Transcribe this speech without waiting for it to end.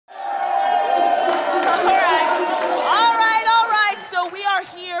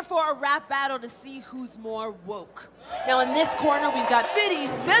for a rap battle to see who's more woke. Now in this corner, we've got Fitty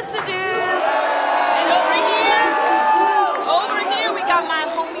Sensative. And over here, we got my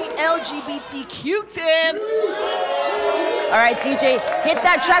homie LGBTQ-Tip. All right, DJ, hit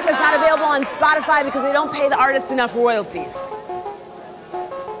that track that's not available on Spotify because they don't pay the artists enough royalties.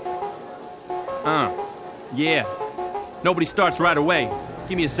 Yeah. Nobody starts right away.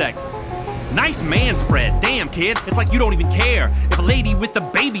 Give me a sec. Nice man spread. Damn, kid. It's like you don't even care if a lady with a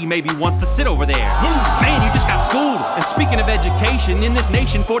baby maybe wants to sit over there. Man, you just got schooled. And speaking of education, in this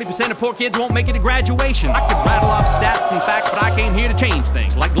nation, 40% of poor kids won't make it to graduation. I could rattle off stats and facts, but I came here to change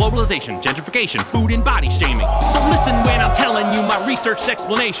things like globalization, gentrification, food and body shaming. So listen when I'm telling you my research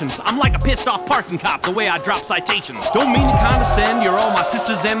explanations. I'm like a pissed off parking cop the way I drop citations. Don't mean to condescend, you're all my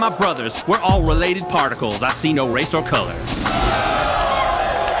sisters and my brothers. We're all related particles. I see no race or color.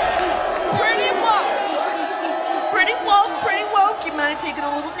 You might have taken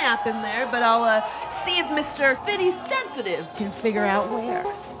a little nap in there, but I'll see if Mr. Fitty Sensative can figure out where.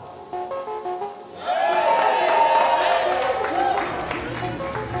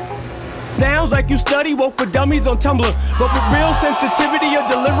 Sounds like you study woke for dummies on Tumblr, but with real sensitivity, your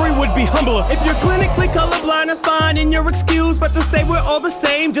delivery would be humbler. If you're clinically colorblind, that's fine in your excuse, but to say we're all the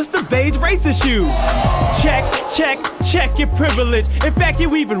same just evades race issues. Check, check, check your privilege. In fact,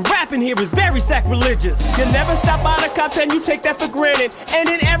 you even rapping here is very sacrilegious. You never stop by the cops and you take that for granted. And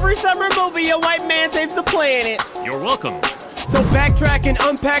in every summer movie, a white man saves the planet. You're welcome. So backtrack and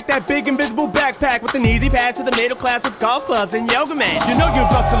unpack that big invisible backpack with an easy pass to the middle class with golf clubs and yoga mats. You know you're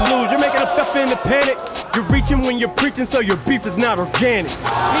about to lose, you're making up stuff in a panic. You're reaching when you're preaching, so your beef is not organic. Speed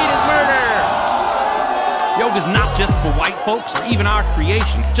is murder! Yoga's not just for white folks or even our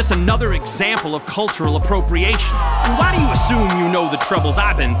creation, just another example of cultural appropriation. And why do you assume you know the troubles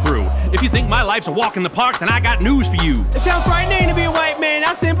I've been through? If you think my life's a walk in the park, then I got news for you. It sounds frightening to be a white man,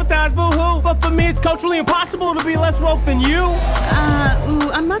 I sympathize, boo-hoo. But for me, it's culturally impossible to be less woke than you.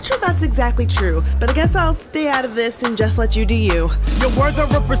 I'm not sure that's exactly true, but I guess I'll stay out of this and just let you do you. Your words are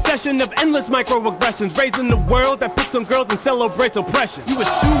a procession of endless microaggressions, raising the world that picks on girls and celebrates oppression. You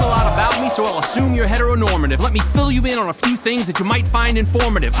assume a lot about me, so I'll assume you're heteronormative. Let me fill you in on a few things that you might find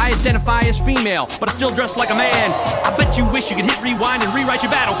informative. I identify as female, but I still dress like a man. I bet you wish you could hit rewind and rewrite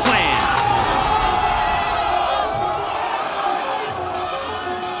your battle plan.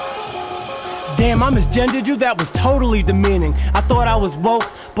 Damn, I misgendered you? That was totally demeaning. I thought I was woke,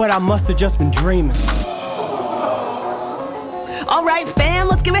 but I must have just been dreaming. All right, fam,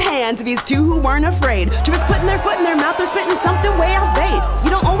 let's give a hand to these two who weren't afraid to risk putting their foot in their mouth or spitting something way off base.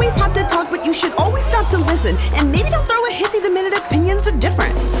 You don't always have to talk, but you should always stop to listen. And maybe don't throw a hissy the minute opinions are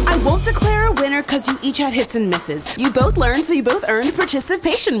different. I won't declare a winner because you each had hits and misses. You both learned, so you both earned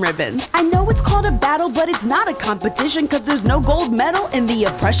participation ribbons. I know it's called a battle, but it's not a competition because there's no gold medal in the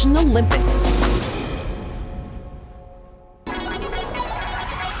Oppression Olympics.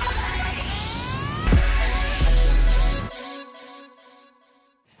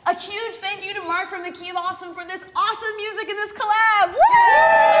 A huge thank you to Mark from the Key of Awesome for this awesome music in this collab. Woo!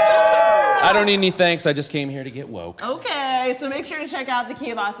 I don't need any thanks, I just came here to get woke. Okay, so make sure to check out the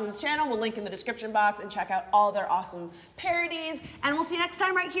Key of Awesome's channel. We'll link in the description box and check out all their awesome parodies. And we'll see you next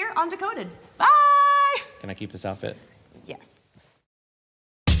time right here on Decoded. Bye! Can I keep this outfit? Yes.